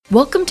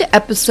Welcome to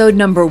episode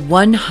number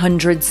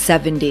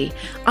 170.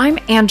 I'm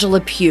Angela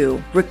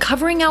Pugh,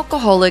 recovering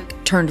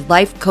alcoholic turned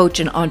life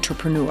coach and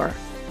entrepreneur.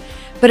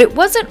 But it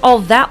wasn't all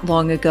that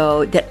long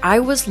ago that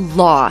I was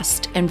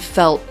lost and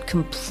felt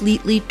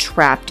completely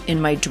trapped in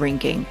my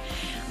drinking.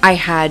 I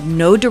had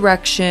no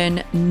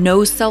direction,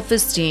 no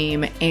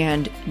self-esteem,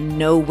 and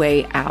no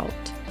way out.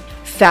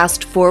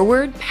 Fast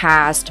forward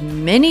past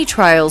many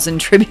trials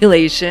and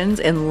tribulations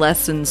and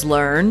lessons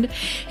learned,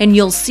 and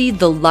you'll see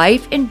the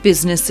life and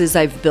businesses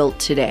I've built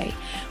today,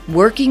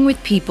 working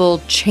with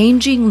people,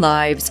 changing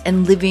lives,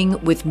 and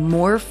living with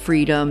more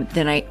freedom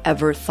than I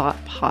ever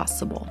thought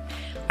possible.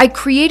 I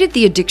created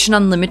the Addiction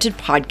Unlimited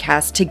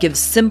podcast to give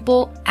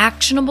simple,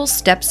 actionable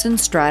steps and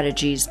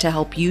strategies to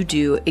help you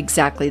do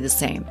exactly the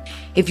same.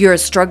 If you're a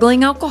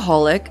struggling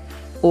alcoholic,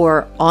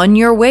 or on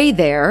your way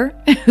there,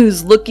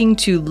 who's looking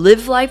to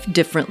live life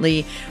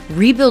differently,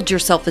 rebuild your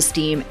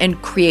self-esteem,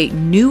 and create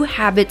new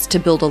habits to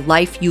build a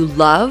life you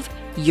love,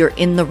 you're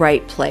in the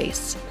right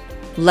place.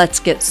 Let's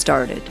get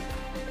started.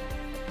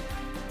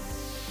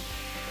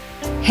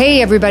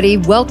 Hey everybody,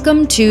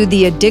 welcome to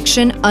the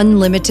Addiction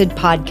Unlimited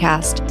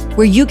podcast,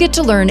 where you get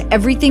to learn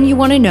everything you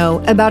want to know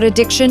about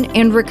addiction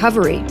and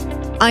recovery.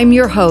 I'm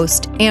your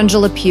host,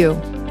 Angela Pugh,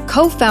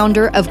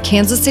 co-founder of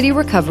Kansas City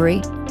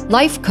Recovery,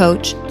 life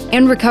coach,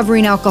 and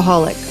recovering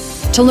alcoholic.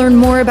 To learn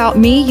more about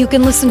me, you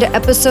can listen to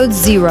episode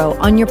 0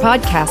 on your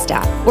podcast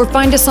app or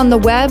find us on the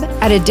web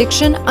at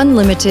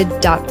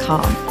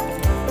addictionunlimited.com.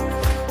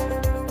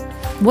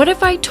 What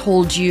if I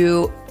told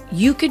you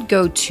you could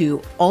go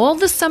to all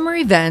the summer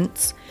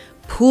events,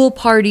 pool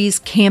parties,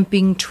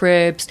 camping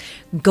trips,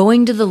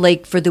 going to the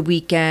lake for the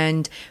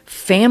weekend,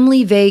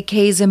 family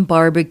vacays and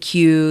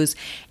barbecues,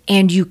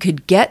 and you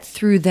could get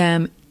through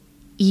them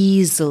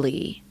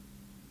easily,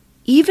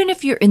 even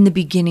if you're in the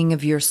beginning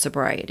of your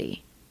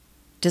sobriety?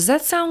 Does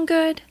that sound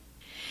good?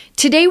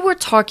 Today we're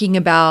talking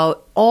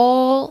about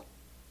all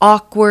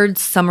awkward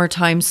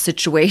summertime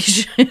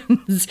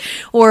situations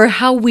or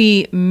how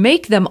we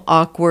make them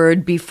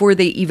awkward before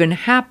they even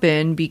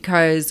happen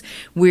because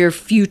we're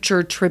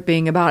future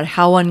tripping about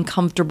how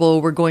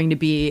uncomfortable we're going to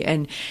be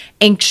and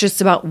anxious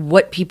about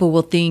what people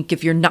will think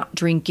if you're not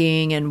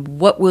drinking and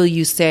what will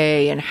you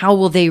say and how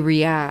will they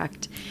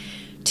react.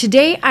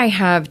 Today I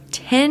have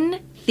 10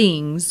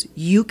 things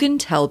you can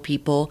tell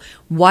people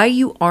why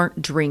you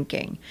aren't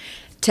drinking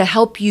to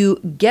help you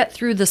get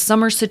through the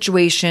summer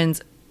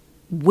situations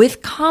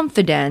with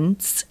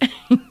confidence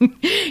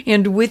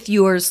and with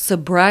your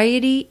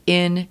sobriety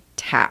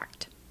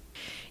intact.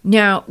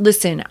 Now,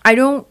 listen, I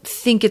don't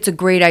think it's a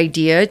great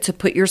idea to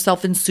put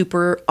yourself in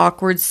super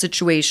awkward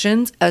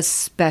situations,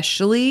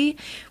 especially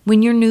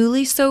when you're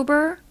newly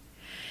sober.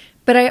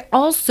 But I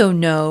also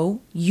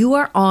know you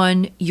are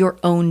on your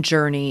own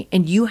journey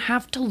and you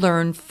have to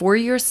learn for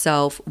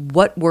yourself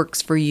what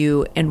works for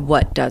you and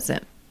what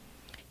doesn't.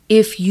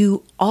 If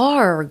you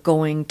are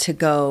going to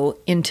go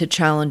into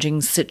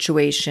challenging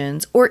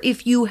situations, or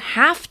if you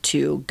have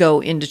to go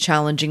into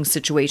challenging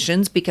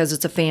situations because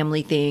it's a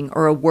family thing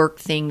or a work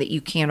thing that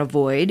you can't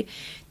avoid,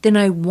 then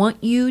I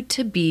want you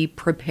to be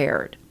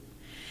prepared.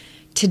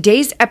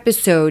 Today's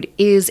episode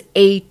is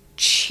a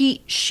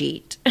cheat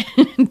sheet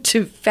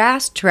to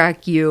fast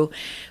track you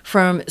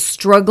from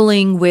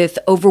struggling with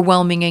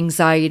overwhelming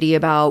anxiety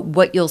about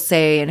what you'll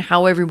say and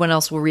how everyone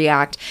else will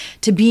react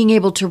to being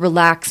able to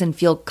relax and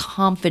feel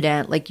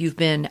confident like you've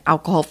been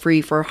alcohol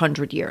free for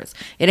 100 years.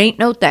 It ain't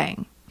no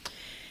thing.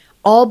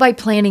 All by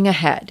planning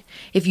ahead.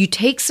 If you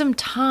take some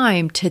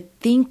time to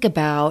think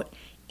about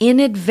in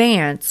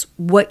advance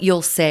what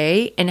you'll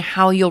say and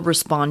how you'll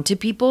respond to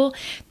people,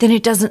 then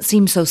it doesn't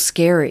seem so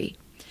scary.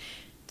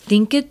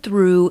 Think it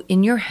through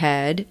in your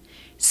head.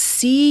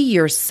 See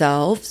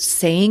yourself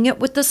saying it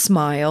with a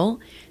smile.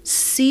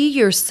 See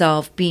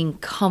yourself being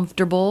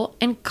comfortable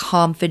and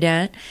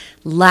confident,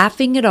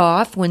 laughing it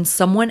off when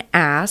someone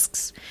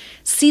asks.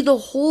 See the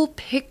whole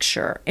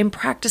picture and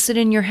practice it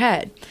in your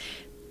head.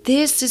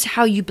 This is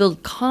how you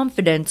build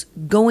confidence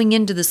going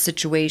into the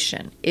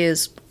situation,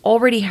 is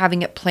already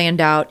having it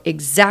planned out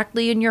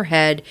exactly in your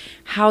head,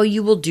 how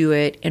you will do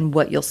it and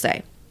what you'll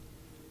say.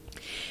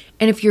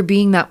 And if you're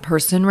being that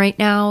person right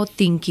now,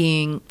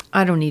 thinking,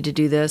 I don't need to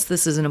do this,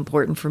 this isn't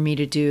important for me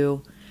to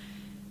do,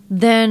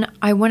 then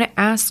I want to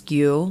ask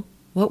you,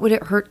 what would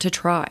it hurt to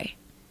try?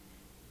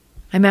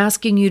 I'm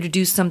asking you to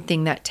do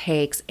something that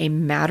takes a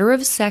matter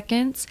of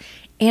seconds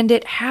and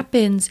it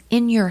happens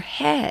in your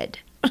head.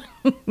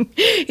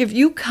 If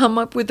you come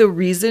up with a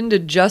reason to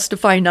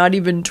justify not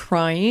even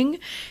trying,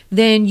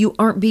 then you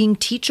aren't being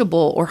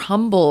teachable or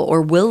humble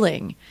or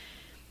willing.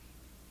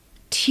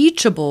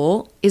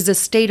 Teachable is a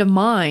state of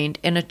mind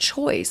and a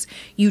choice.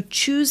 You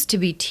choose to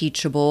be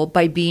teachable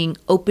by being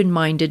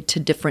open-minded to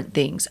different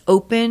things,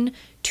 open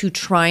to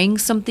trying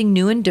something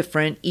new and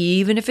different,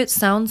 even if it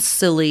sounds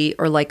silly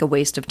or like a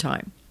waste of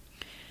time.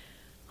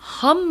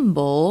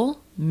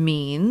 Humble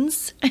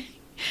means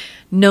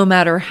no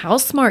matter how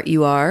smart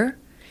you are,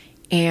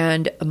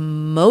 and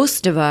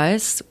most of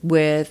us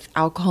with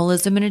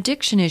alcoholism and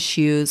addiction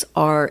issues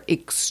are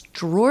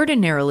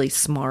extraordinarily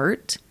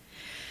smart,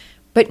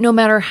 But no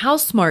matter how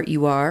smart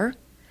you are,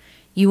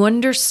 you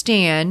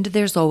understand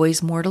there's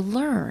always more to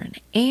learn,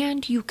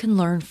 and you can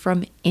learn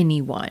from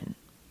anyone.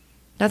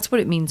 That's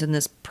what it means in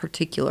this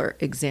particular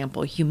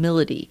example,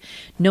 humility,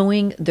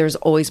 knowing there's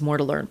always more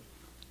to learn.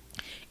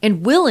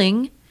 And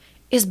willing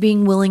is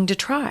being willing to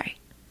try.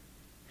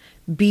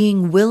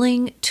 Being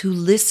willing to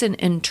listen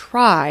and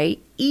try,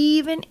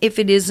 even if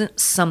it isn't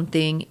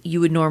something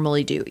you would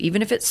normally do,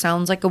 even if it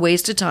sounds like a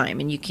waste of time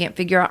and you can't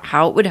figure out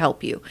how it would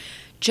help you.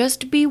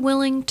 Just be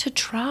willing to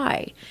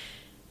try.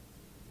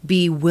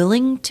 Be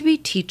willing to be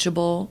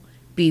teachable.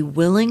 Be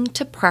willing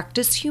to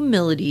practice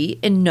humility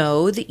and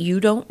know that you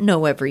don't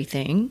know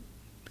everything.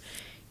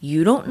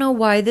 You don't know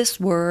why this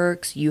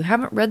works. You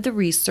haven't read the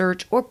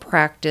research or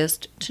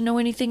practiced to know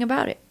anything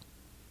about it.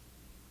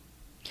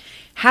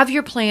 Have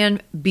your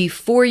plan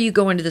before you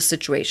go into the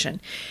situation.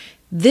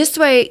 This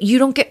way, you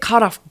don't get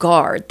caught off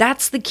guard.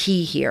 That's the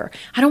key here.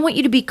 I don't want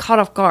you to be caught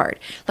off guard.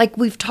 Like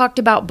we've talked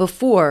about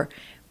before,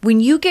 when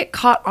you get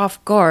caught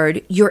off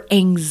guard, your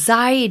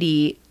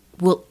anxiety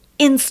will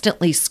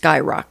instantly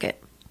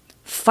skyrocket.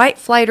 Fight,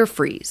 flight, or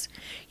freeze.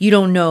 You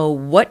don't know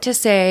what to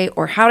say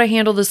or how to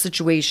handle the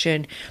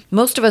situation.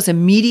 Most of us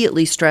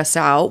immediately stress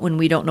out when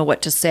we don't know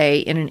what to say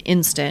in an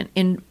instant,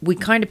 and we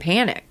kind of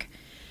panic.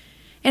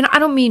 And I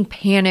don't mean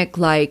panic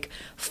like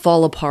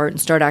fall apart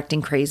and start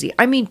acting crazy.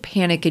 I mean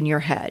panic in your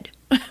head.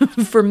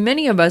 For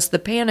many of us, the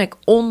panic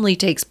only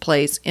takes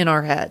place in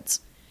our heads.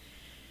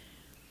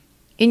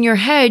 In your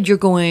head, you're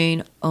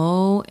going,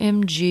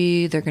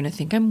 OMG, they're going to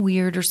think I'm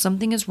weird or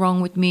something is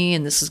wrong with me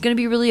and this is going to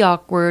be really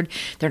awkward.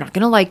 They're not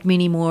going to like me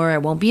anymore. I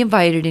won't be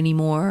invited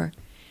anymore.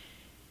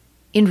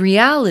 In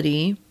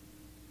reality,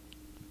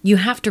 you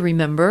have to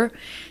remember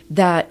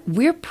that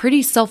we're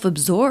pretty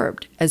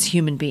self-absorbed as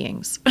human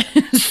beings.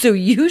 So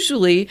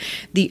usually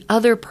the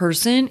other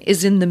person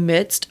is in the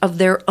midst of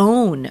their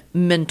own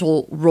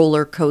mental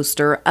roller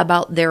coaster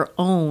about their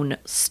own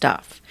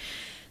stuff.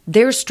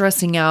 They're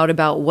stressing out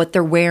about what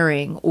they're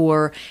wearing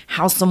or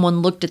how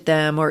someone looked at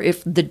them or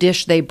if the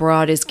dish they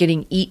brought is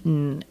getting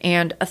eaten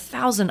and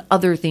 1,000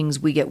 other things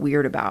we get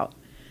weird about.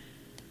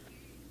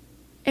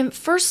 And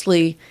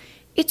firstly,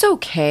 it's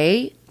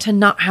okay to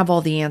not have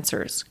all the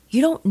answers.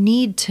 You don't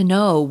need to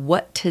know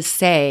what to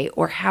say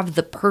or have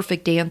the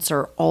perfect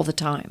answer all the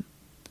time.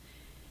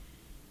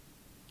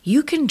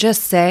 You can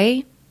just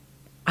say,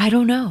 I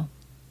don't know.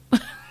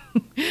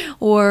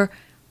 Or,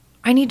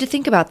 I need to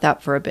think about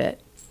that for a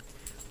bit.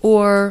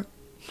 Or,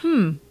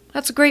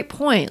 that's a great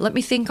point. Let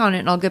me think on it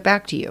and I'll get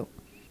back to you.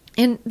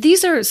 And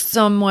these are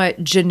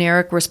somewhat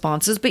generic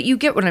responses, but you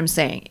get what I'm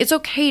saying. It's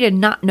okay to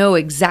not know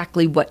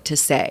exactly what to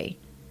say.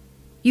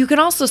 You can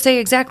also say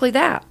exactly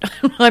that.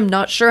 I'm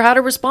not sure how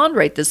to respond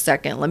right this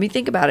second. Let me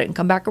think about it and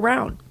come back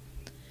around.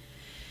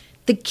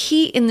 The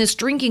key in this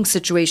drinking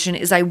situation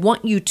is I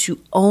want you to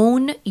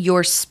own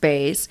your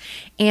space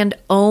and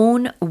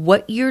own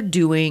what you're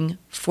doing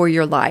for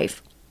your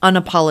life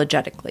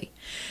unapologetically.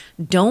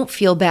 Don't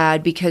feel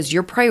bad because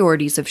your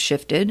priorities have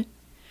shifted.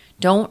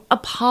 Don't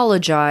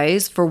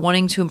apologize for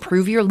wanting to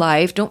improve your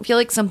life. Don't feel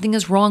like something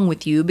is wrong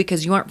with you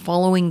because you aren't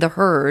following the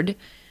herd.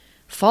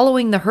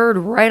 Following the herd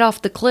right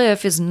off the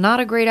cliff is not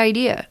a great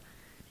idea.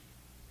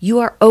 You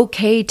are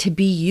okay to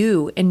be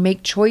you and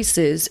make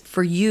choices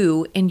for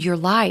you and your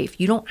life.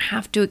 You don't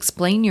have to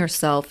explain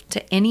yourself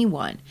to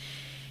anyone.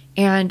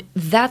 And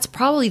that's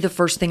probably the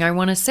first thing I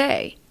want to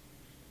say.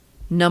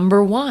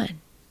 Number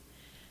one,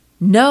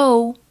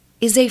 no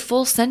is a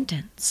full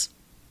sentence.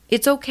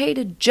 It's okay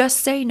to just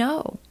say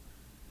no.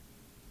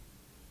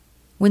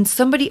 When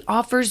somebody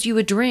offers you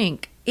a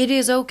drink, it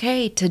is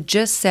okay to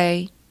just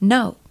say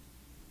no.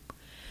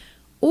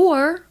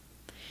 Or,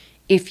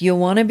 if you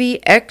want to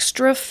be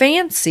extra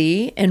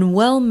fancy and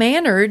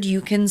well-mannered, you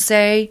can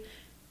say,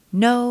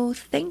 no,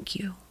 thank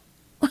you.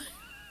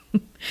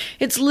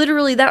 It's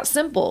literally that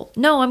simple.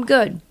 No, I'm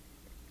good.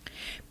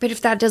 But if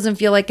that doesn't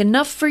feel like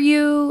enough for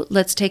you,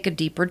 let's take a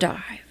deeper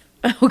dive.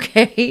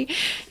 Okay?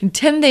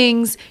 10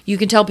 things you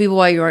can tell people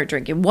why you aren't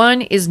drinking.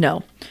 1 is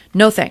no.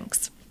 No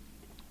thanks.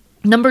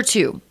 Number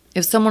 2,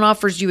 if someone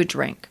offers you a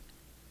drink.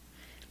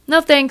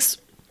 No thanks.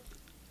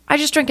 I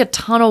just drank a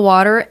ton of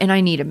water and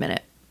I need a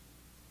minute.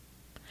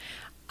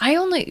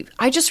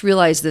 I just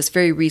realized this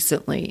very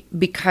recently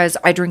because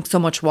I drink so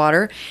much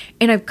water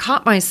and I've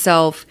caught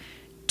myself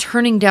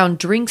turning down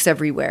drinks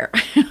everywhere.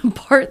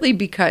 Partly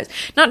because,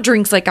 not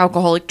drinks like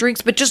alcoholic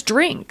drinks, but just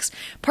drinks.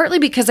 Partly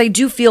because I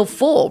do feel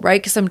full,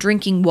 right? Because I'm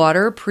drinking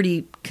water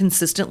pretty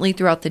consistently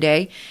throughout the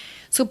day.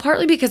 So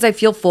partly because I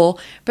feel full,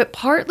 but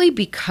partly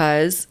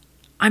because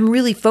I'm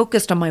really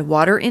focused on my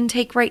water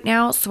intake right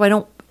now. So I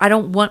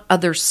don't want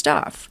other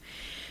stuff.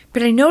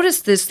 But I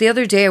noticed this the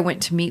other day. I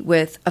went to meet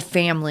with a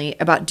family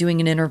about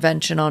doing an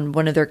intervention on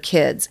one of their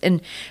kids.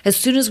 And as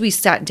soon as we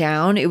sat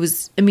down, it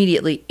was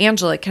immediately,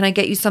 Angela, can I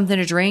get you something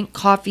to drink?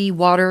 Coffee,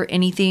 water,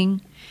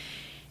 anything?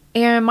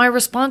 And my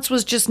response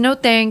was just, no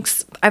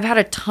thanks. I've had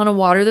a ton of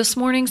water this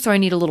morning, so I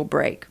need a little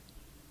break.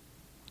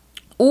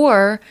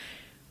 Or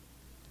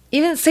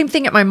even the same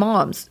thing at my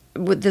mom's.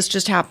 This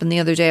just happened the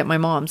other day at my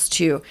mom's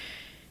too.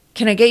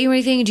 Can I get you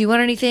anything? Do you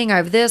want anything? I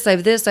have this, I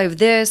have this, I have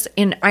this.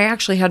 And I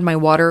actually had my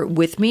water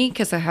with me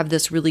because I have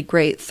this really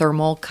great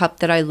thermal cup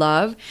that I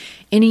love.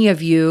 Any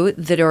of you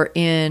that are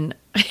in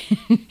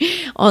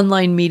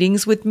online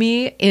meetings with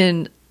me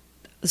in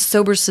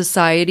Sober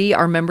Society,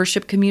 our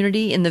membership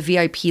community in the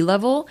VIP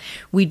level,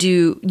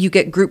 you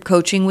get group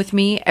coaching with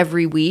me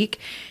every week.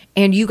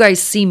 And you guys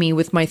see me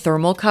with my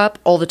thermal cup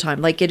all the time.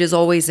 Like, it is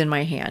always in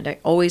my hand. I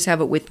always have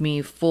it with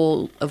me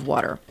full of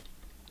water.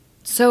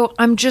 So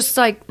I'm just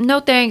like,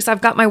 no thanks,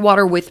 I've got my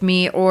water with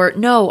me. Or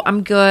no,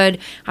 I'm good.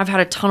 I've had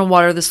a ton of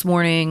water this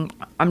morning.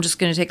 I'm just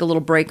going to take a little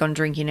break on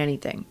drinking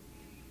anything.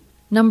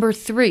 Number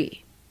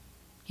 3,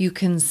 you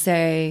can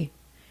say,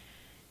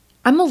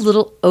 I'm a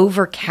little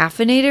over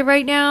caffeinated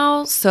right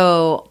now,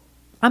 so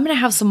I'm going to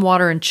have some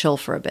water and chill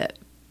for a bit.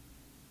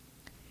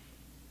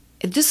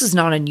 This is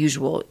not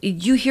unusual.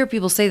 You hear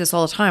people say this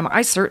all the time.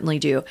 I certainly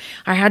do.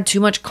 I had too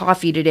much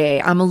coffee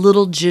today. I'm a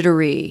little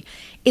jittery.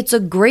 It's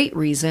a great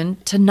reason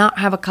to not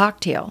have a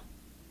cocktail.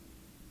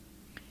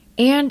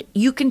 And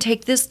you can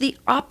take this the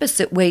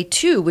opposite way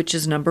too, which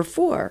is number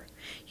 4.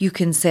 You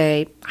can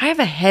say, I have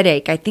a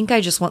headache. I think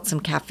I just want some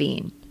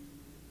caffeine.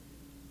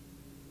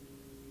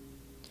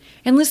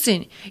 And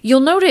listen,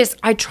 you'll notice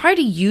I try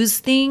to use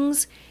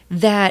things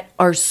that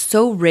are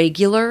so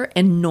regular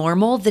and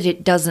normal that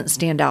it doesn't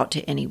stand out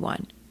to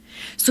anyone.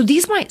 So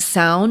these might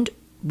sound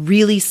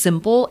really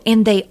simple,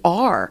 and they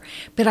are,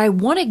 but I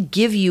want to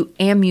give you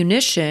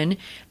ammunition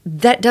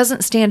that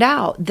doesn't stand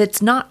out,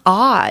 that's not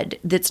odd,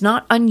 that's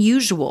not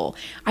unusual.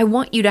 I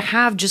want you to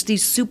have just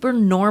these super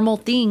normal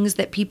things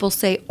that people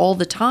say all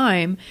the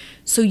time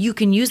so you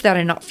can use that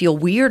and not feel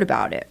weird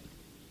about it.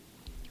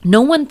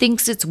 No one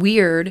thinks it's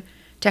weird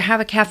to have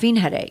a caffeine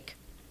headache.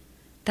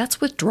 That's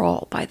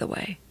withdrawal, by the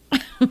way.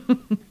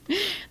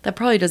 That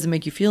probably doesn't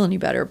make you feel any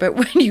better, but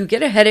when you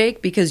get a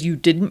headache because you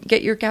didn't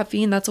get your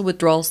caffeine, that's a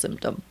withdrawal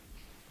symptom.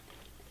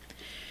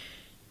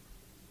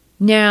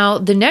 Now,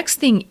 the next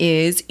thing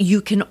is you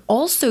can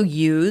also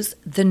use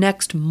the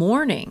next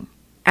morning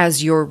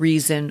as your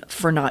reason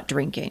for not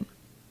drinking.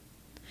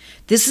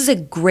 This is a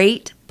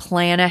great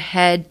plan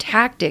ahead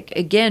tactic.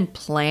 Again,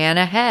 plan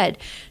ahead.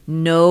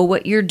 Know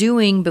what you're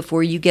doing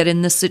before you get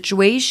in the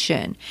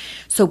situation.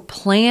 So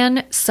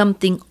plan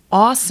something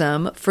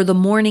awesome for the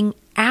morning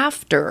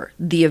after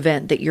the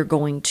event that you're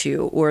going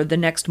to, or the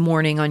next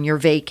morning on your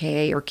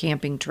vacay or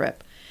camping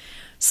trip.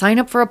 Sign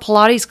up for a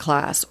Pilates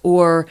class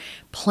or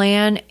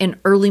plan an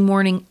early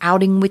morning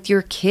outing with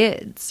your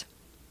kids.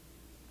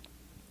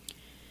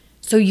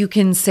 So you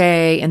can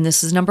say, and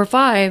this is number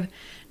 5,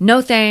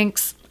 no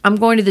thanks. I'm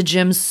going to the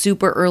gym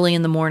super early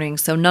in the morning,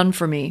 so none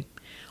for me.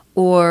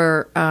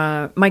 Or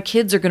my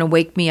kids are going to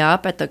wake me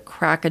up at the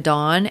crack of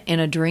dawn and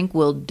a drink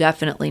will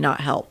definitely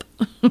not help.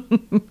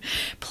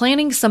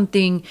 Planning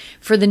something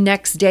for the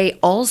next day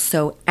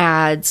also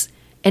adds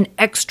an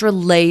extra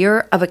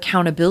layer of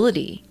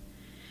accountability.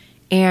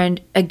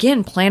 And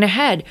again, plan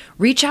ahead.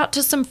 Reach out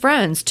to some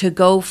friends to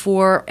go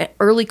for an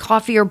early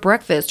coffee or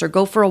breakfast, or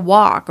go for a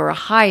walk or a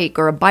hike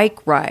or a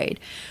bike ride,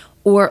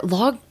 or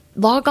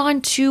log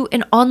on to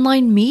an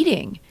online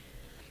meeting.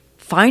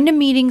 Find a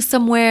meeting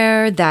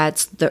somewhere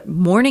that's the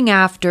morning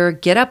after,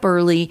 get up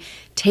early,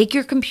 take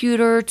your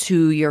computer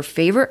to your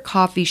favorite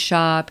coffee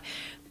shop,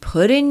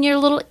 put in your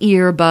little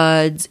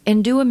earbuds,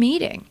 and do a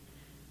meeting.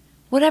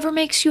 Whatever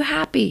makes you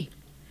happy.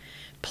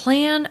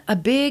 Plan a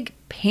big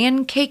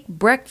pancake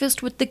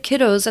breakfast with the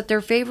kiddos at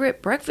their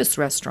favorite breakfast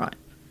restaurant.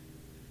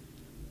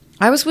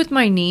 I was with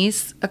my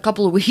niece a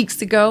couple of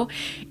weeks ago,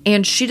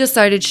 and she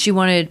decided she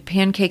wanted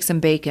pancakes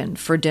and bacon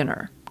for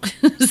dinner.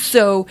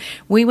 So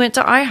we went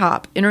to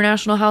IHOP,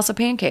 International House of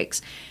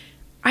Pancakes.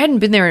 I hadn't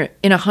been there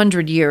in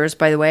 100 years,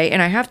 by the way,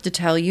 and I have to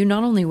tell you,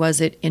 not only was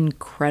it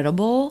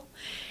incredible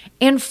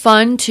and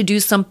fun to do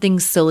something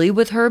silly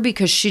with her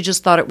because she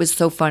just thought it was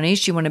so funny.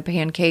 She wanted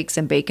pancakes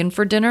and bacon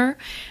for dinner.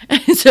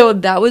 So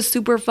that was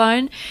super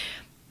fun.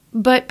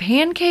 But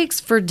pancakes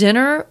for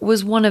dinner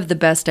was one of the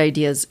best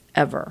ideas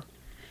ever.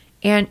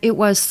 And it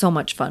was so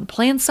much fun.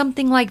 Plan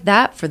something like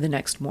that for the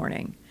next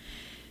morning.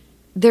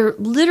 There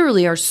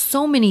literally are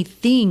so many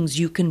things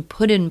you can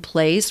put in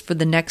place for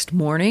the next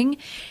morning,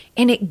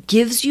 and it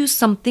gives you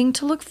something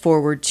to look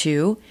forward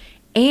to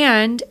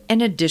and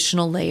an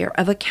additional layer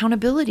of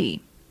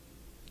accountability.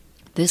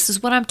 This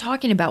is what I'm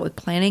talking about with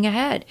planning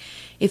ahead.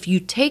 If you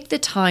take the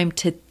time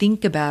to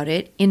think about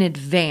it in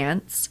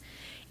advance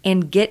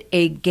and get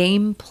a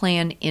game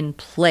plan in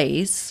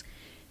place,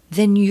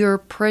 then you're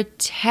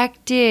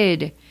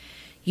protected.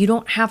 You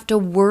don't have to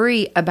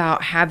worry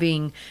about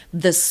having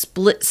the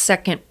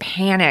split-second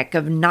panic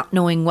of not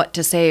knowing what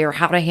to say or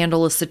how to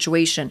handle a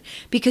situation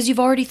because you've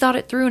already thought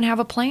it through and have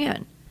a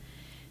plan.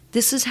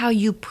 This is how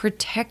you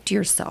protect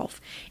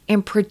yourself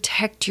and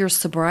protect your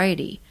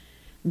sobriety.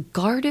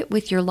 Guard it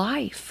with your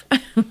life.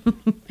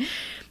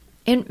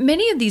 And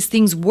many of these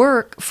things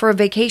work for a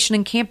vacation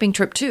and camping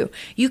trip too.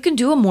 You can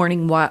do a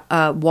morning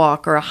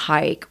walk or a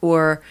hike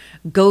or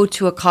go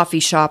to a coffee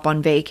shop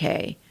on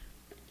vacay.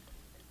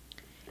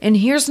 And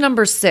here's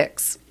number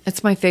 6.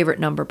 It's my favorite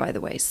number, by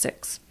the way,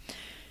 6.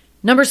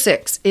 Number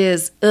 6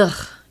 is,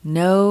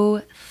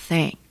 no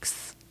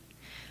thanks.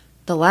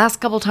 The last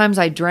couple times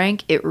I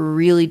drank, it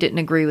really didn't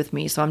agree with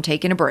me, so I'm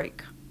taking a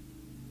break.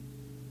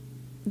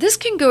 This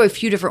can go a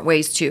few different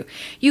ways too.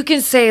 You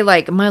can say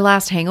like, my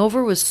last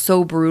hangover was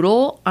so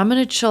brutal, I'm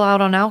going to chill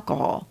out on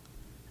alcohol.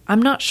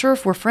 I'm not sure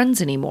if we're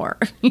friends anymore,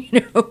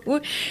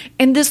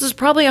 And this is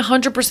probably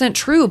 100%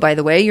 true, by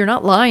the way. You're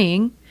not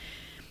lying.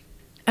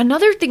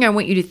 Another thing I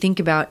want you to think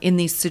about in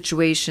these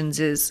situations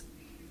is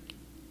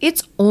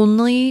it's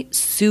only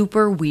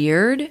super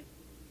weird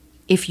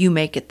if you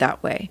make it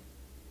that way.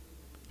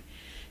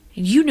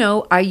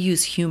 I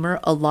use humor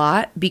a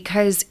lot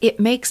because it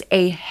makes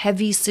a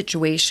heavy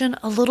situation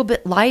a little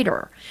bit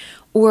lighter.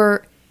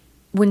 Or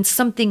when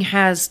something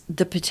has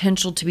the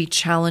potential to be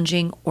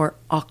challenging or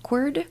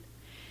awkward,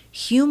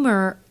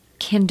 humor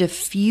can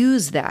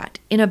diffuse that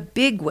in a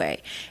big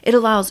way. It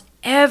allows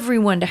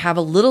everyone to have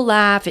a little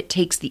laugh. It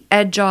takes the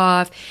edge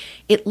off.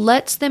 It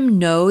lets them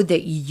know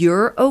that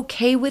you're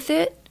okay with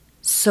it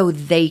so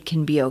they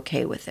can be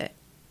okay with it.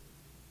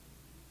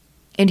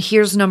 And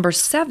here's number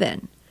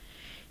 7.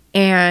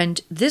 And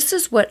this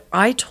is what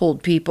I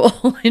told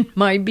people in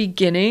my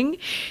beginning.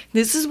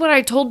 This is what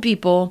I told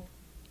people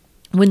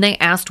when they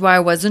asked why I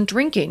wasn't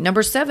drinking.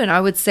 Number 7,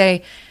 I would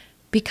say,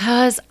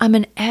 because I'm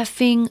an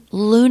effing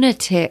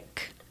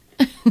lunatic.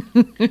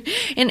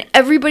 And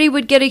everybody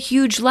would get a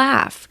huge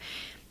laugh.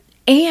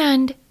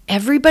 And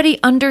everybody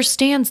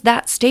understands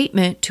that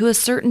statement to a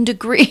certain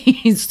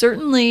degree.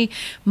 Certainly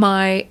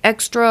my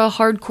extra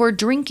hardcore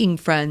drinking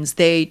friends,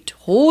 they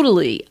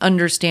totally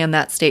understand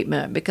that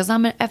statement because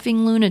I'm an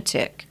effing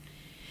lunatic.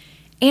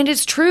 And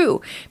it's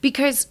true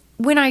because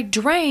when I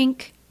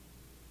drank,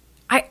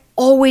 I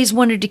always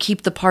wanted to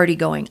keep the party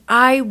going.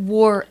 I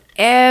wore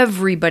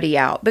everybody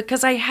out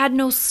because I had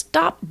no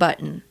stop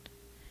button.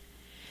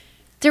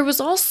 There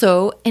was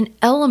also an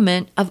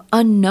element of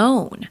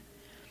unknown.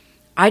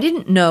 I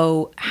didn't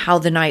know how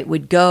the night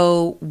would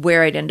go,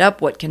 where I'd end up,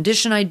 what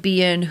condition I'd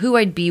be in, who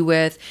I'd be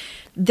with.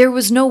 There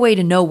was no way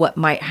to know what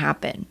might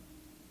happen.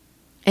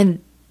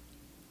 And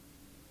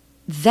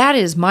that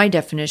is my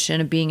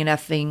definition of being an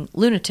effing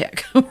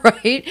lunatic,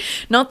 right?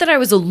 Not that I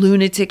was a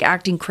lunatic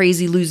acting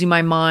crazy, losing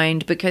my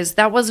mind, because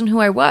that wasn't who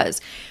I was.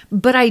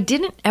 But I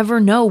didn't ever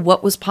know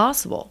what was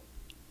possible.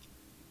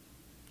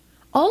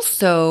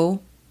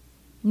 Also,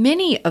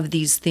 many of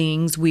these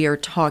things we are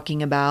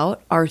talking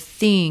about are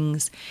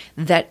things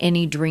that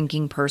any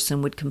drinking person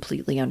would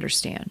completely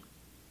understand.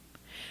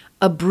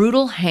 A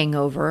brutal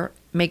hangover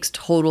makes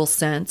total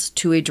sense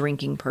to a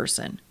drinking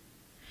person.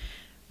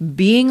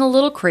 Being a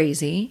little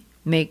crazy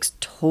makes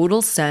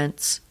total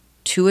sense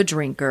to a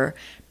drinker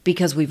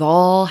because we've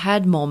all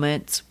had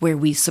moments where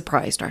we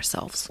surprised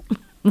ourselves,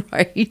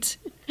 right?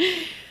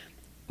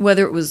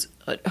 Whether it was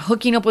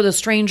hooking up with a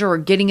stranger or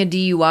getting a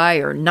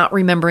DUI or not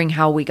remembering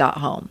how we got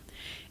home.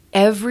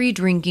 Every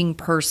drinking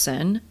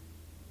person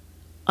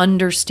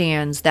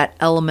understands that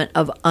element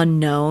of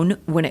unknown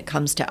when it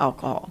comes to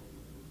alcohol.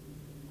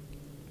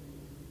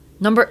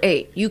 Number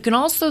 8, you can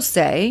also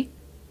say,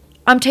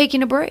 I'm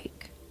taking a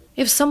break.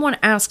 If someone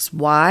asks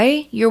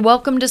why, you're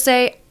welcome to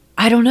say,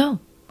 I don't know.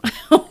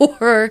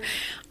 Or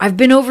I've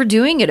been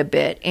overdoing it a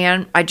bit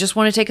and I just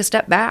want to take a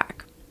step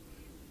back.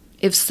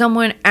 If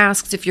someone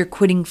asks if you're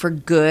quitting for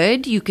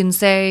good, you can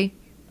say,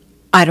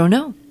 I don't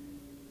know.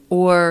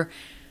 Or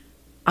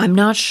I'm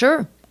not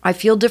sure. I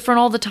feel different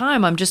all the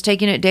time. I'm just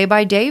taking it day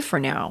by day for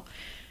now.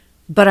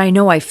 But I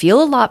know I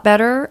feel a lot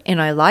better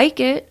and I like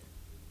it.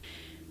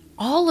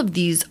 All of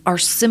these are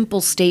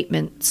simple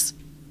statements.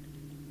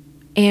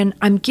 And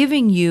I'm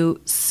giving you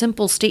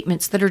simple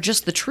statements that are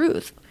just the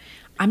truth.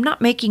 I'm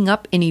not making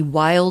up any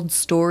wild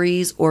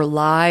stories or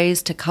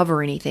lies to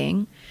cover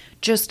anything.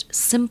 Just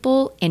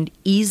simple and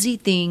easy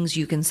things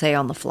you can say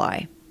on the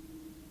fly.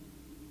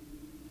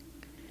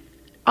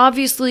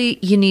 Obviously,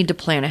 you need to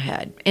plan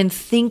ahead and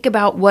think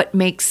about what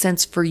makes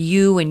sense for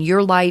you and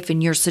your life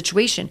and your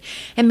situation,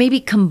 and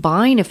maybe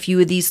combine a few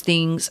of these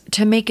things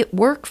to make it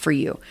work for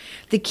you.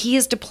 The key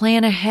is to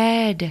plan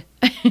ahead,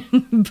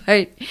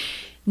 but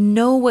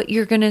know what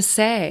you're going to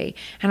say.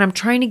 And I'm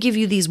trying to give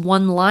you these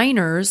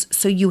one-liners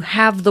so you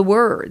have the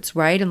words,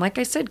 right? And like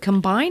I said,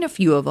 combine a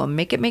few of them,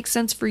 make it make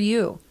sense for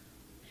you.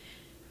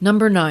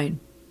 Number 9,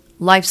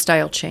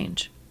 lifestyle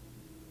change.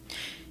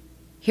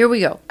 Here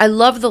we go. I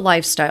love the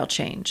lifestyle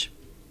change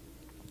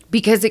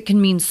because it can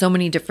mean so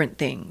many different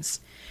things.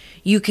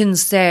 You can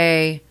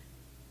say,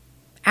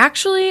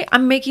 actually,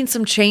 I'm making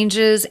some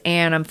changes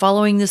and I'm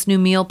following this new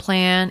meal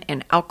plan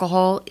and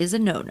alcohol is a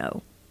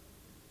no-no.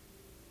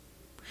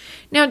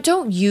 Now,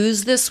 don't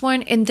use this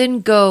one and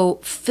then go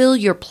fill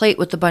your plate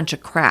with a bunch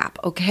of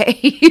crap,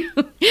 okay?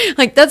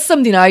 Like, that's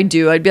something I'd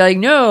do. I'd be like,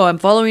 no, I'm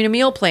following a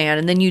meal plan.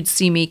 And then you'd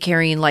see me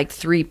carrying like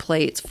 3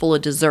 plates full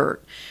of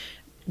dessert.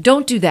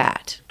 Don't do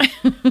that.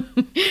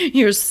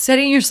 You're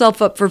setting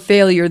yourself up for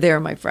failure there,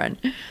 my friend.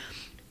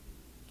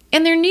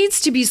 And there needs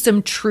to be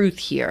some truth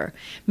here.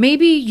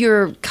 Maybe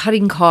you're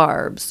cutting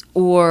carbs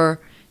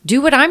or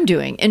do what I'm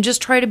doing and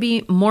just try to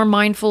be more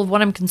mindful of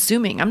what I'm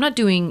consuming. I'm not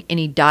doing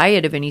any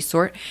diet of any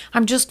sort.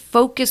 I'm just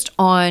focused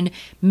on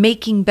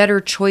making better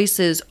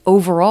choices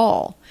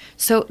overall.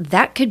 So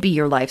that could be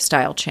your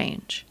lifestyle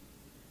change.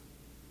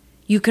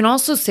 You can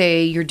also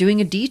say you're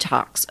doing a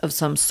detox of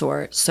some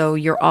sort, so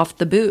you're off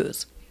the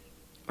booze.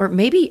 Or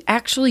maybe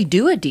actually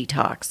do a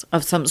detox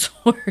of some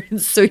sort,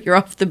 so you're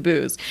off the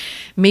booze.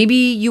 Maybe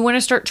you want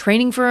to start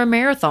training for a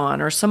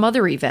marathon or some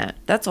other event.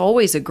 That's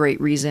always a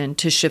great reason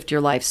to shift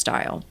your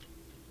lifestyle.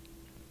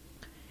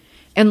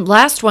 And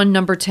last one,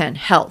 number 10,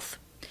 health.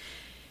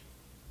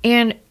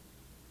 And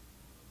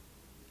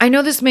I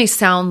know this may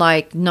sound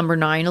like number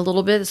 9 a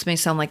little bit. This may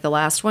sound like the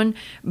last one,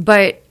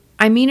 but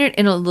I mean it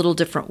in a little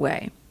different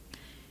way.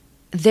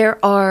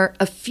 There are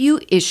a few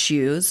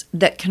issues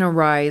that can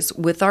arise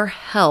with our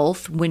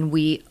health when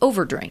we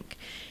overdrink.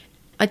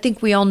 I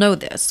think we all know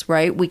this,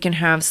 right? We can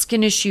have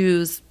skin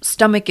issues,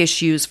 stomach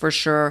issues for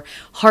sure,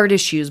 heart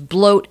issues,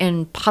 bloat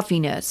and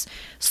puffiness.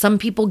 Some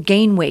people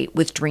gain weight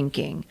with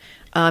drinking,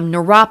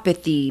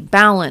 neuropathy,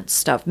 balance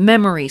stuff,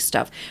 memory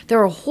stuff. There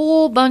are a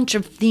whole bunch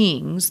of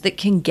things that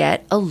can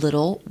get a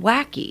little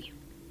wacky.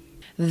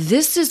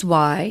 This is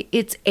why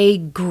it's a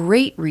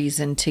great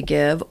reason to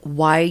give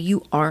why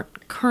you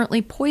aren't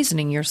currently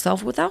poisoning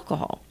yourself with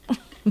alcohol.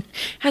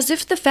 As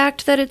if the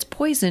fact that it's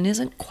poison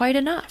isn't quite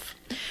enough.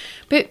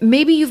 But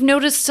maybe you've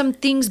noticed some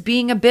things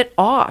being a bit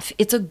off.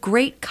 It's a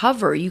great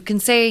cover. You can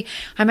say,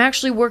 I'm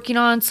actually working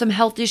on some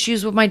health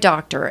issues with my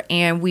doctor,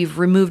 and we've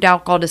removed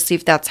alcohol to see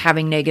if that's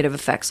having negative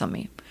effects on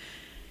me.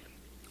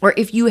 Or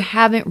if you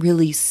haven't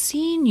really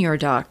seen your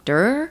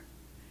doctor,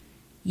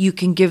 you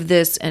can give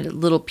this a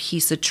little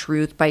piece of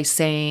truth by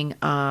saying,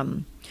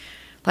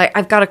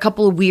 I've got a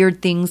couple of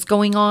weird things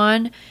going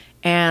on,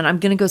 and I'm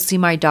going to go see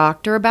my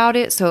doctor about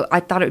it. So I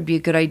thought it would be a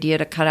good idea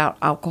to cut out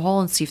alcohol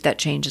and see if that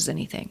changes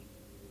anything.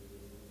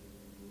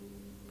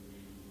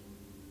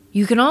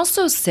 You can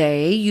also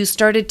say you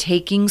started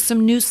taking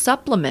some new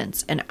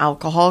supplements and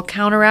alcohol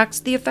counteracts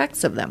the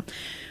effects of them.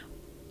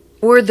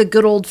 Or the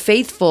good old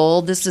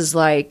faithful, this is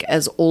like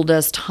as old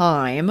as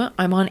time,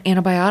 I'm on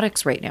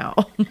antibiotics right now.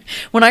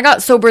 When I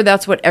got sober,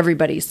 that's what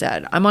everybody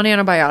said. I'm on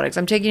antibiotics.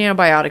 I'm taking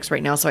antibiotics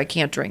right now, so I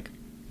can't drink.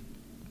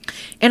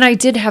 And I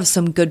did have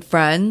some good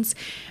friends.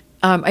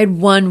 I had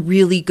one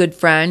really good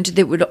friend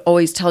that would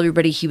always tell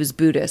everybody he was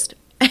Buddhist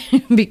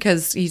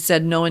because he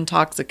said no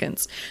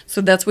intoxicants.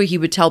 So that's what he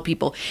would tell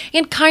people.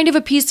 And kind of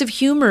a piece of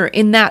humor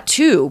in that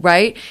too,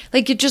 right?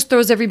 Like it just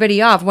throws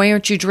everybody off. Why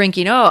aren't you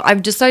drinking? Oh,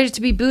 I've decided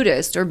to be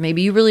Buddhist. Or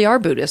maybe you really are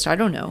Buddhist. I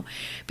don't know.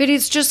 But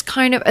it's just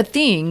kind of a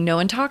thing, no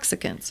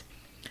intoxicants.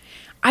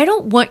 I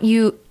don't want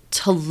you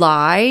to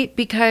lie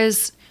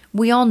because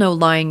we all know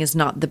lying is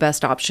not the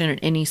best option in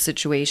any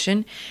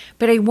situation,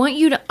 but I want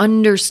you to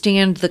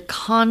understand the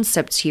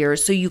concepts here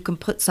so you can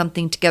put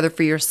something together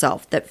for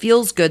yourself that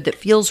feels good, that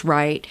feels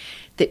right,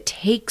 that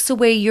takes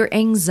away your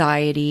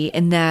anxiety,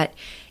 and that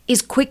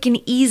is quick and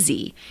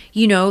easy.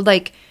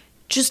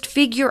 Just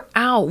figure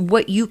out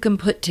what you can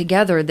put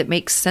together that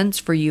makes sense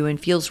for you and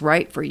feels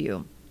right for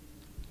you.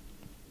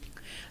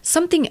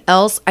 Something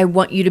else I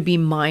want you to be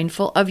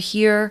mindful of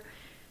here,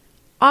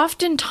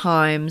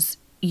 oftentimes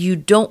you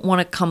don't want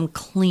to come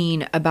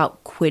clean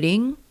about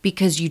quitting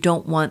because you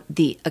don't want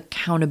the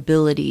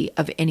accountability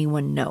of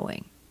anyone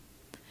knowing.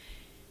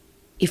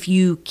 If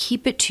you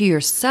keep it to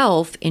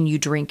yourself and you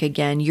drink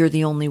again, you're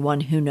the only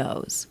one who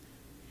knows.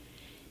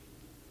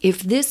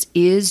 If this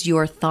is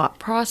your thought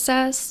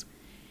process,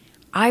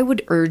 I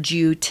would urge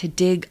you to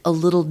dig a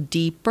little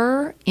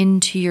deeper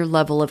into your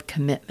level of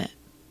commitment.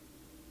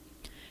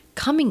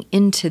 Coming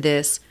into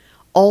this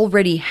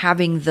already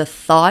having the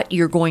thought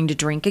you're going to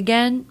drink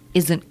again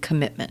isn't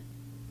commitment.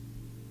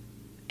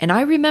 And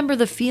I remember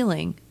the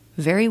feeling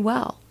very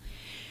well.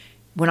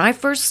 When I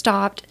first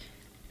stopped,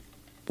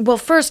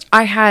 first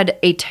I had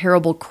a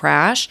terrible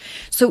crash.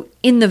 So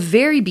in the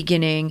very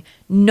beginning,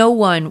 no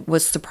one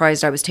was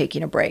surprised I was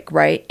taking a break,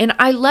 right? And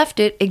I left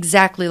it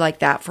exactly like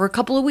that for a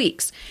couple of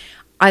weeks.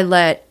 I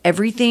let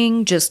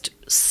everything just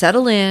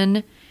settle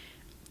in.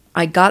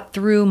 I got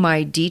through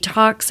my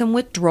detox and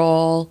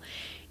withdrawal.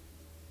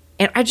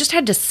 And I just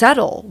had to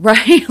settle,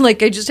 right?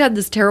 I just had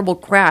this terrible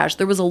crash.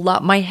 There was a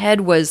lot. My head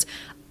was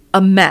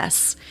a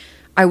mess.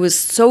 I was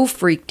so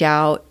freaked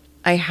out.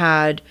 I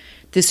had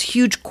this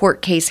huge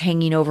court case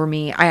hanging over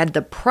me. I had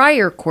the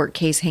prior court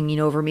case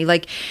hanging over me.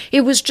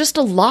 It was just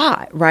a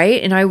lot,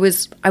 right? And I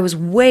was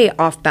way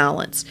off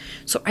balance.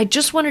 So I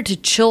just wanted to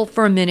chill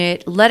for a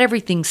minute, let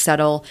everything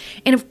settle.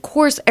 And of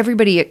course,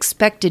 everybody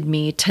expected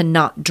me to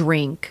not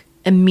drink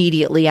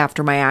immediately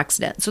after my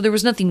accident. So there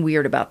was nothing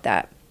weird about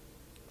that.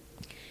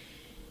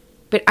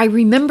 But I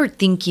remember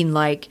thinking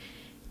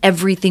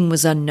everything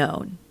was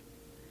unknown.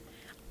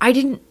 I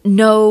didn't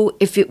know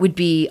if it would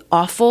be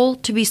awful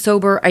to be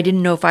sober. I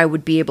didn't know if I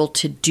would be able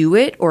to do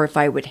it or if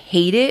I would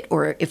hate it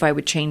or if I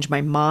would change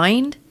my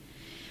mind.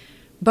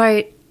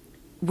 But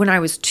when I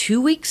was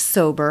 2 weeks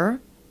sober,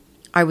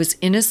 I was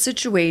in a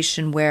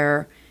situation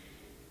where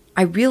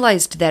I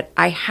realized that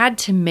I had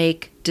to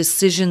make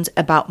decisions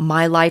about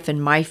my life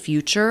and my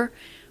future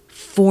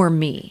for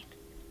me.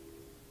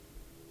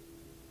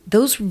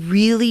 Those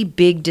really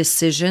big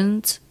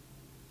decisions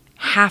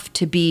have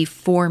to be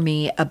for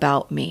me,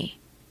 about me.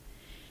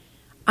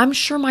 I'm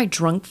sure my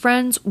drunk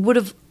friends would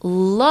have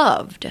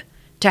loved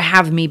to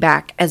have me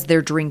back as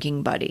their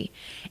drinking buddy.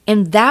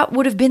 And that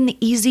would have been the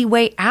easy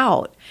way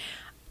out.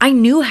 I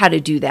knew how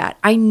to do that.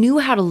 I knew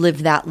how to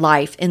live that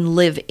life and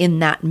live in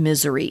that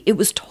misery. It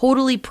was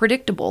totally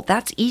predictable.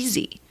 That's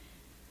easy.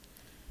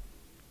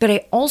 But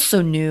I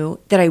also knew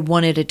that I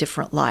wanted a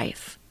different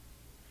life.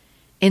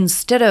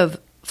 Instead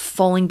of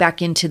falling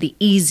back into the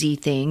easy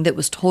thing that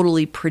was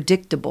totally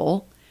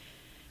predictable,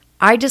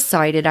 I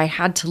decided I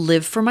had to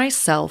live for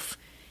myself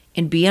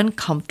and be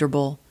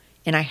uncomfortable,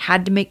 and I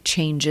had to make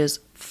changes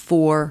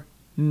for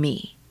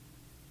me.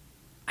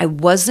 I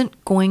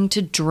wasn't going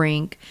to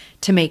drink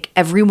to make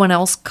everyone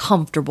else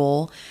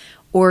comfortable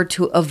or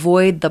to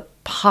avoid the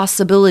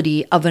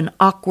possibility of an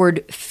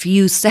awkward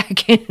few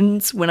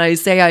seconds when I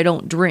say I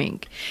don't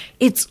drink.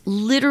 It's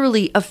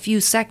literally a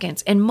few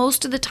seconds, and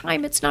most of the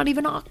time it's not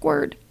even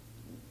awkward.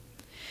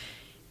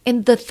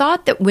 And the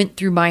thought that went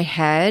through my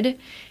head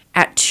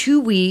at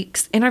 2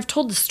 weeks, and I've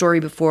told the story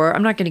before,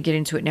 I'm not going to get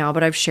into it now,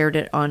 but I've shared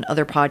it on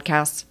other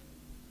podcasts.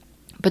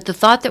 But the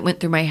thought that went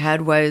through my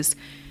head was,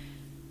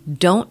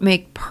 don't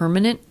make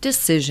permanent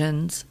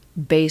decisions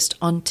based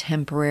on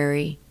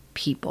temporary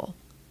people.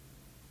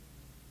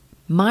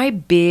 My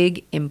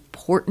big,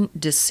 important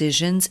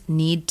decisions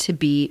need to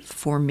be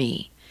for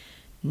me,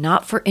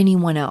 not for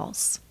anyone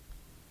else.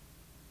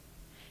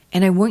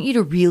 And I want you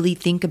to really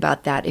think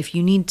about that. If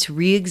you need to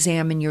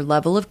re-examine your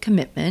level of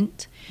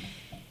commitment,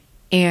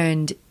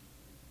 and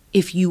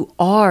if you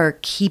are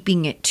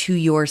keeping it to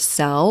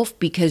yourself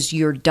because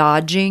you're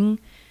dodging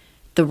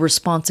the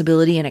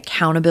responsibility and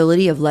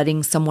accountability of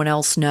letting someone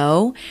else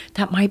know,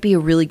 that might be a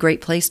really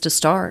great place to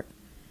start.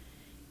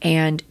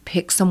 And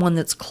pick someone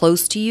that's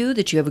close to you,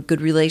 that you have a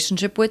good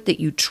relationship with, that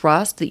you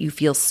trust, that you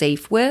feel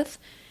safe with,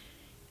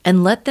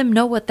 and let them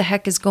know what the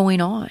heck is going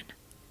on.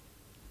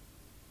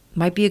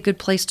 Might be a good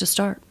place to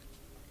start.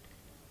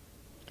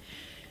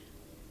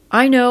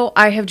 I know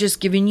I have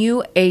just given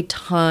you a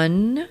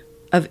ton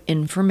of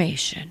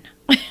information.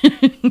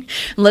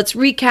 Let's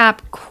recap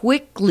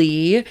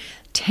quickly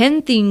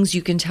 10 things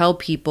you can tell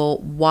people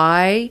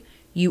why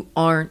you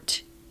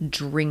aren't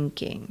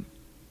drinking.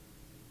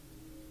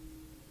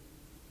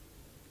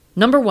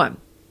 Number 1,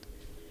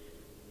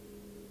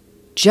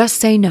 just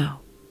say no.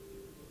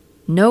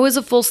 No is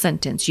a full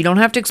sentence. You don't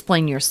have to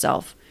explain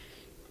yourself.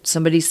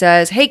 Somebody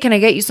says, hey, can I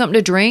get you something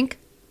to drink?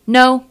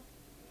 No.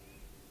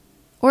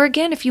 Or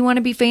again, if you want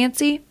to be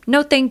fancy,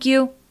 no thank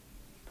you.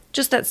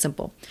 Just that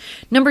simple.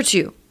 Number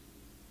 2,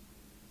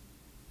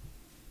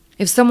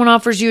 if someone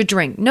offers you a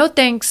drink, no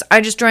thanks,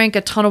 I just drank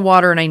a ton of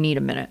water and I need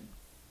a minute.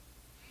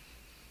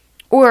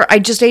 Or I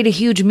just ate a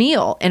huge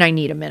meal and I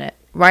need a minute,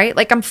 right?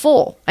 Like I'm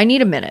full, I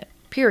need a minute,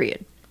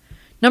 period.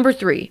 Number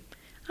 3,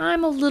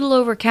 I'm a little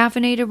over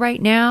caffeinated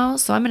right now,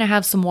 so I'm going to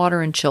have some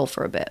water and chill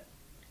for a bit.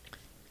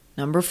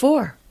 Number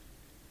 4,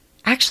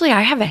 actually,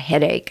 I have a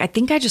headache. I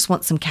think I just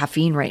want some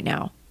caffeine right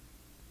now.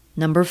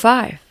 Number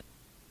 5,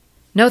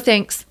 no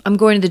thanks. I'm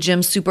going to the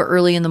gym super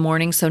early in the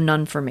morning, so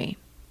none for me.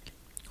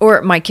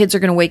 Or my kids are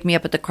going to wake me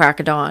up at the crack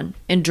of dawn,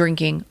 and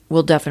drinking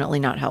will definitely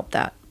not help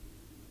that.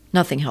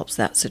 Nothing helps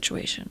that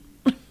situation.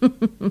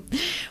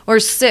 Or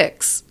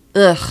 6,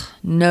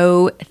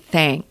 no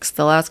thanks.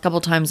 The last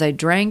couple times I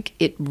drank,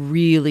 it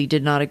really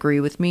did not agree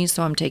with me,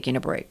 so I'm taking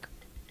a break.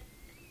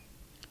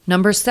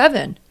 Number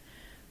 7,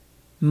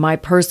 my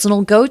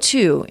personal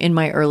go-to in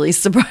my early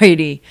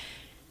sobriety.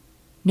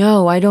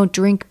 No, I don't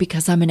drink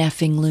because I'm an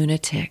effing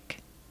lunatic.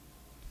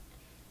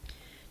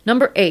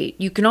 Number 8,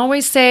 you can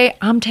always say,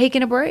 I'm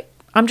taking a break.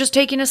 I'm just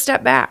taking a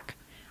step back.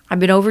 I've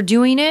been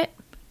overdoing it.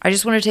 I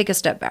just want to take a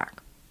step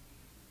back.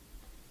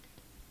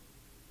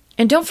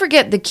 And don't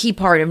forget the key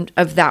part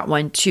of that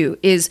one too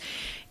is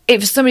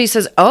if somebody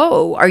says,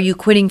 oh, are you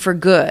quitting for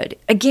good?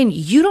 Again,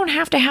 you don't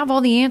have to have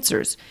all the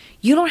answers.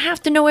 You don't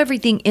have to know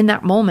everything in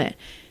that moment.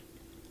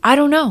 I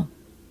don't know.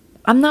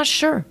 I'm not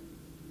sure.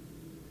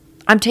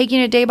 I'm taking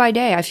it day by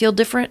day. I feel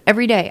different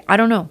every day. I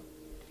don't know.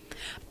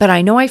 But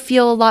I know I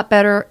feel a lot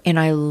better and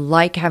I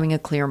like having a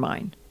clear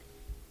mind.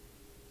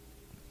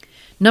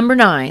 Number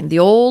 9, the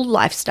old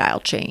lifestyle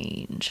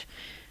change.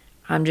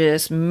 I'm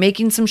just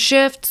making some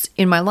shifts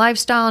in my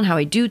lifestyle and how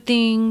I do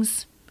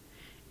things.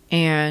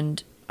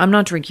 And I'm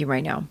not drinking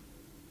right now.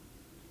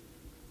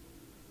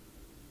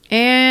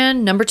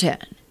 And number 10,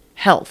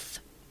 health.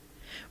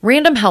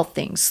 Random health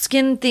things,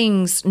 skin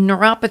things,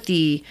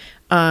 neuropathy,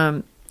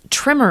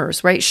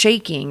 tremors, right?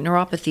 Shaking.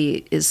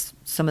 Neuropathy is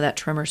some of that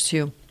tremors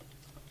too.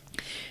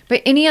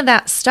 But any of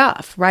that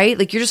stuff, right?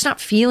 Like you're just not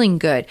feeling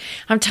good.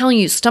 I'm telling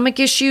you, stomach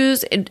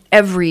issues,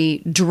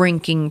 every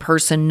drinking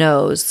person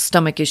knows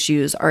stomach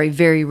issues are a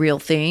very real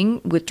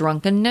thing with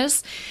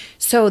drunkenness.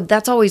 So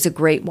that's always a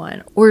great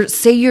one. Or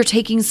say you're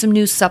taking some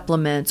new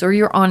supplements or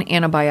you're on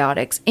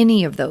antibiotics,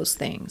 any of those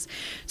things.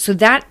 So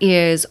that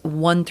is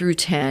 1 through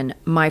 10,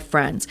 my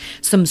friends.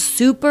 Some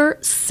super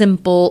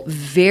simple,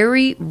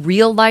 very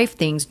real life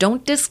things.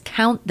 Don't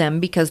discount them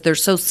because they're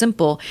so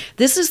simple.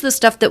 This is the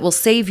stuff that will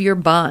save your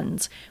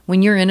buns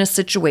when you're in a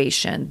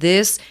situation.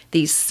 These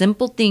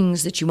simple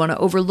things that you want to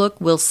overlook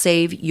will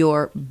save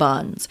your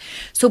buns.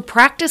 So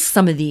practice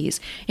some of these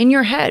in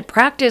your head.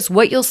 Practice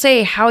what you'll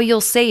say, how you'll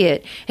say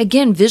it.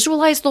 Again,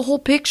 visualize the whole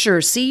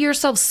picture. See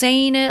yourself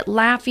saying it,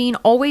 laughing.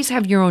 Always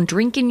have your own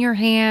drink in your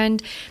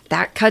hand.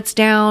 That cuts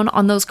down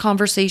on those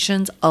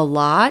conversations a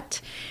lot.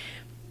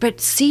 But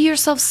see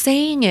yourself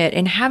saying it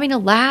and having a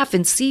laugh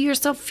and see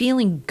yourself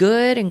feeling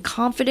good and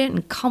confident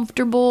and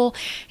comfortable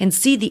and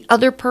see the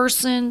other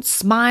person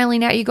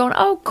smiling at you going,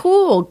 oh,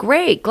 cool,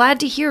 great,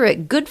 glad to hear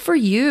it. Good for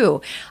you.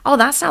 Oh,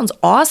 that sounds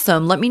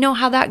awesome. Let me know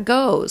how that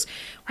goes.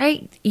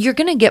 Right? You're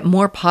going to get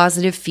more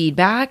positive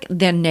feedback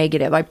than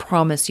negative. I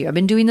promise you. I've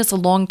been doing this a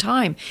long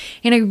time.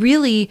 And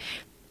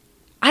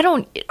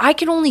I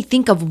can only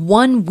think of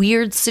one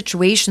weird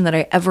situation that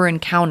I ever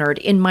encountered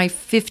in my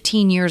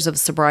 15 years of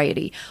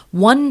sobriety.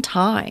 One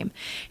time.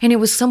 And it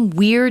was some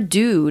weird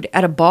dude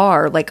at a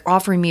bar, like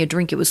offering me a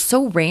drink. It was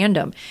so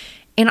random.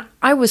 And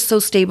I was so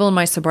stable in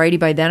my sobriety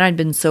by then. I'd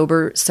been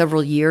sober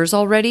several years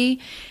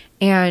already.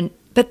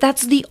 But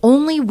that's the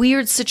only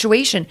weird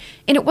situation.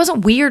 And it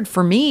wasn't weird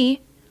for me.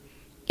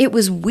 It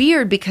was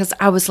weird because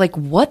I was like,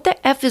 what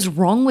the F is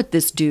wrong with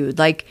this dude?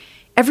 Like,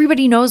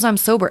 everybody knows I'm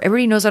sober.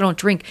 Everybody knows I don't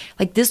drink.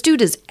 Like, this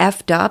dude is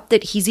effed up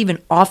that he's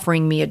even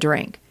offering me a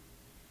drink.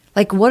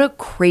 Like, what a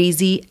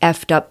crazy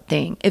effed up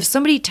thing. If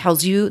somebody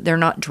tells you they're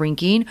not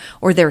drinking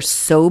or they're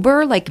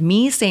sober, like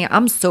me saying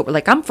I'm sober,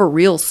 like I'm for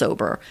real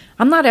sober,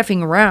 I'm not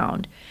effing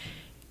around.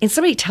 And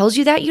somebody tells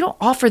you that, you don't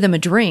offer them a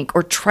drink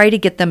or try to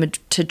get them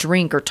to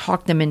drink or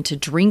talk them into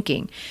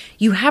drinking.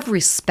 You have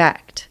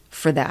respect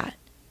for that.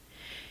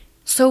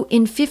 So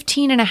in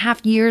 15 and a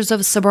half years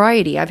of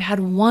sobriety, I've had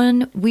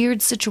one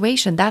weird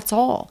situation. That's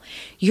all.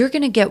 You're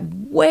going to get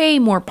way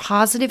more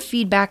positive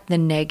feedback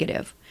than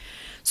negative.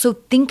 So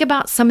think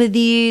about some of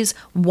these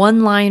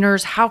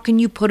one-liners. How can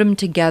you put them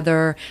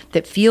together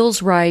that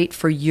feels right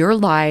for your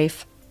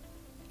life?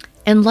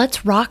 And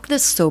let's rock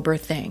this sober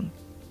thing.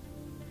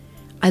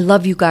 I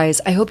love you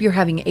guys. I hope you're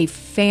having a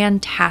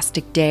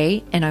fantastic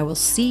day, and I will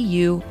see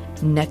you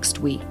next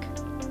week.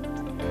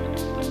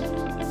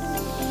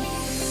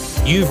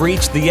 You've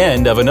reached the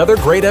end of another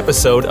great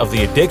episode of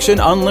the Addiction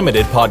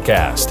Unlimited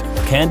podcast.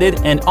 Candid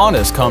and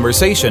honest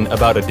conversation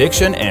about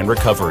addiction and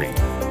recovery.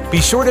 Be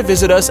sure to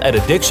visit us at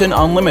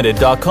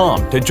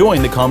addictionunlimited.com to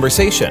join the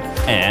conversation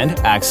and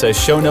access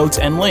show notes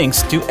and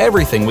links to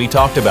everything we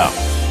talked about.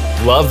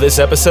 Love this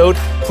episode?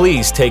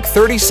 Please take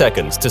 30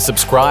 seconds to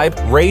subscribe,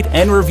 rate,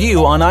 and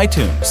review on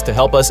iTunes to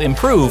help us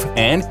improve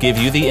and give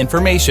you the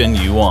information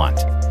you want.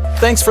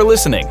 Thanks for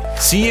listening.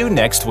 See you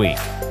next week.